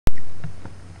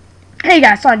Hey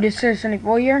guys, so this is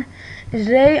 24 here. And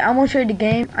today I'm going to show you the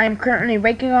game I am currently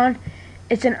working on.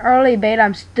 It's an early beta.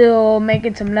 I'm still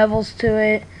making some levels to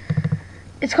it.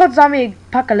 It's called Zombie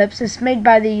Apocalypse. It's made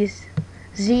by these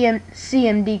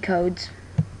CMD codes.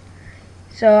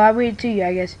 So I'll read it to you,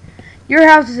 I guess. Your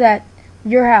house is at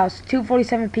your house,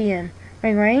 2:47 p.m.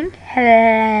 Ring ring.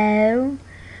 Hello.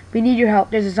 We need your help.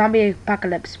 There's a zombie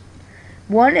apocalypse.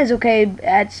 1 is okay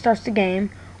at starts the game.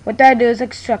 What I do is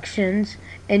instructions,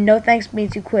 and no thanks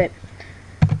means you quit.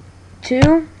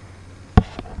 2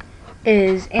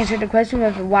 is answer the question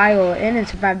with a Y or N and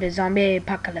survive the zombie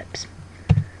apocalypse.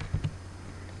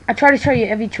 I try to show you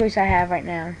every choice I have right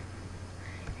now.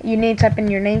 You need to type in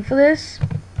your name for this.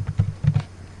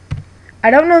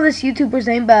 I don't know this YouTuber's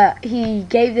name, but he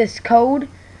gave this code,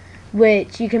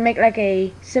 which you can make like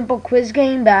a simple quiz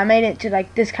game, but I made it to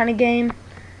like this kind of game.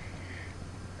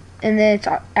 And then it's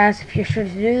asked if you're sure to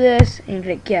do this, and you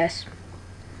click yes.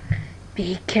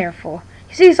 Be careful.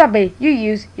 You see something, you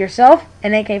use yourself,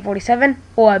 an AK-47,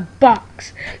 or a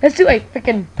box. Let's do a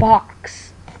freaking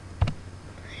box.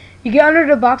 You get under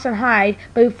the box and hide,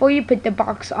 but before you put the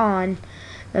box on,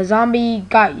 the zombie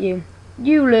got you.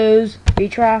 You lose.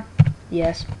 Retry.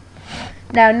 Yes.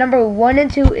 Now, number 1 and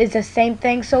 2 is the same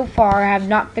thing so far. I have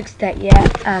not fixed that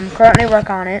yet. I'm currently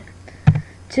working on it.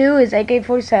 2 is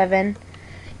AK-47.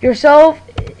 Yourself,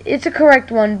 it's a correct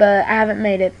one, but I haven't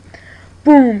made it.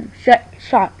 Boom.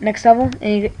 Shot. Next level.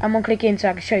 And I'm going to click in so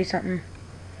I can show you something.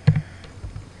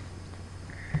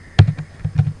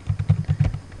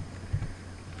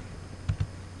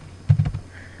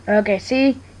 Okay,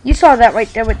 see? You saw that right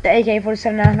there with the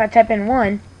AK-47. Now if I type in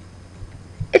 1,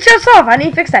 it shuts off. I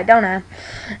need to fix that, don't I?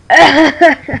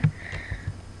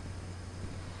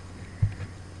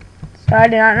 So I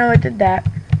did not know it did that.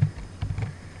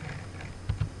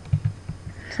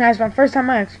 That's my first time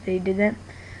I actually did it.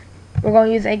 We're going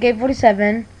to use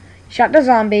AK-47. Shot the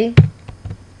zombie.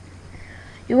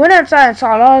 You went outside and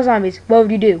saw a lot of zombies. What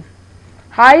would you do?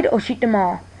 Hide or shoot them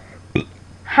all?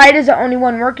 Hide is the only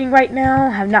one working right now.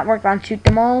 Have not worked on shoot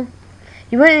them all.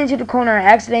 You went into the corner and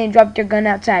accidentally dropped your gun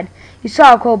outside. You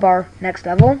saw a crowbar. Next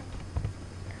level.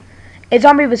 A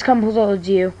zombie was come towards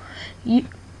you.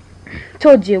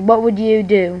 What would you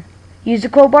do? Use the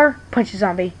crowbar, punch the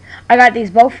zombie. I got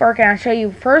these both working. I'll show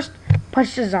you first.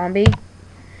 Punch the zombie.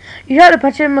 You try to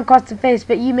punch him across the face,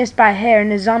 but you missed by a hair,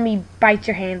 and the zombie bites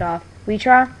your hand off.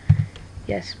 Retry?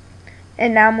 Yes.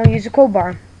 And now I'm going to use the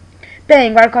crowbar.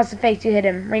 Bang, right across the face, you hit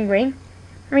him. Ring, ring.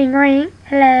 Ring, ring.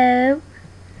 Hello.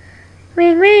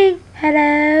 Ring, ring.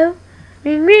 Hello.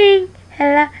 Ring, ring.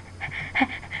 Hello.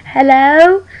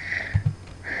 Hello.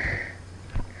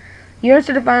 You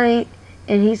answered the phone,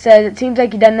 and he said, it seems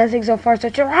like you've done nothing so far, so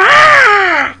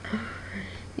ah!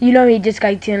 You know he just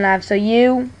got 10 lives, so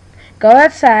you go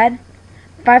outside,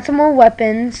 find some more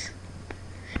weapons,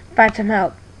 find some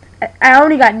help. I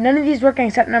only got none of these working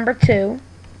except number 2.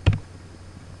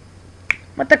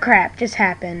 What the crap just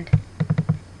happened?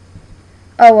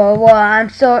 Oh, well, I'm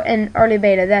still in early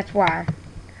beta, that's why.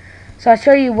 So I'll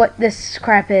show you what this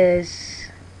crap is.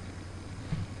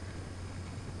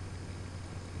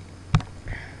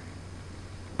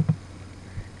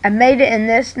 I made it in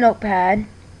this notepad.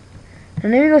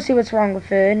 And let me go see what's wrong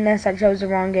with it, unless I chose the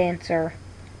wrong answer.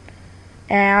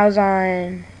 And I was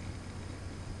on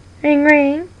ring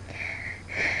ring.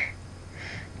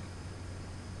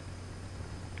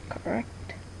 Correct.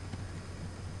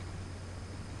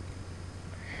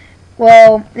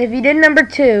 Well, if you did number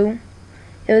 2,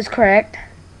 it was correct.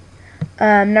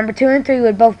 Number 2 and 3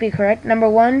 would both be correct. Number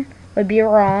 1 would be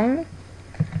wrong.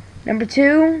 Number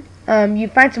 2, you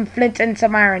find some flint and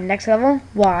some iron. Next level,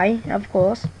 Y, of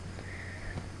course.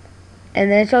 And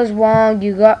then it shows wrong.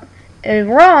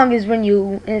 Wrong is when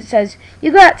it says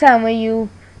you got time when you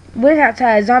went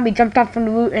outside. A zombie jumped off from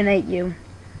the roof and ate you.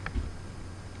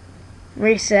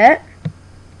 Reset.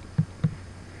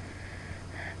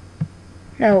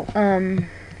 No,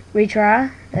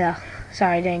 retry. Yeah,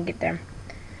 sorry, I didn't get there.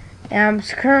 And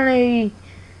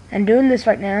I'm doing this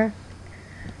right now.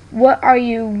 What are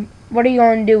you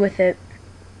going to do with it?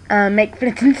 Make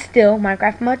flint and steel,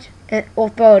 Minecraft much, or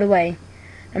throw it away.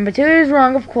 Number 2 is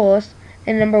wrong, of course,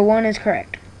 and number 1 is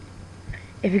correct.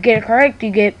 If you get it correct,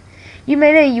 you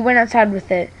made it, you went outside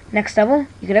with it. Next level,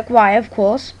 you click Y, of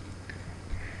course.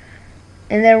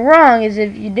 And then wrong is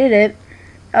if you did it.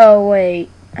 Oh, wait.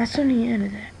 I still need to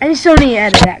edit that. I still need to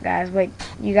edit that, guys. Wait,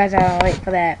 you guys gotta wait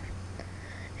for that.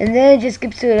 And then it just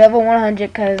skips to level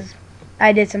 100 because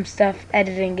I did some stuff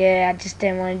editing it. I just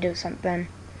didn't want to do something.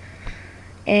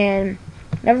 And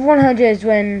level 100 is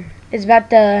when it's about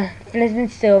the flint and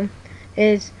steel.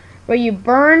 Is where you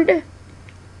burned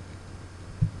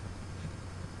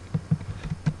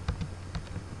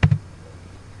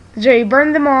So you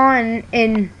burned them all,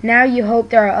 and now you hope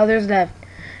there are others left.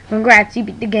 Congrats, you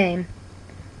beat the game.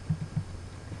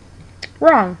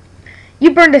 Wrong.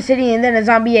 You burned a city and then a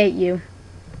zombie ate you.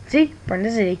 See? Burned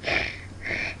the city.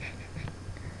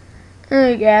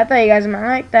 Okay, I thought you guys might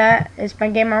like that. It's my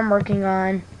game I'm working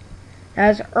on.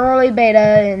 That's early beta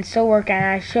and still working.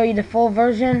 I show you the full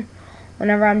version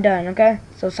whenever I'm done, okay?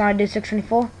 So Sonic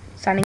 624, signing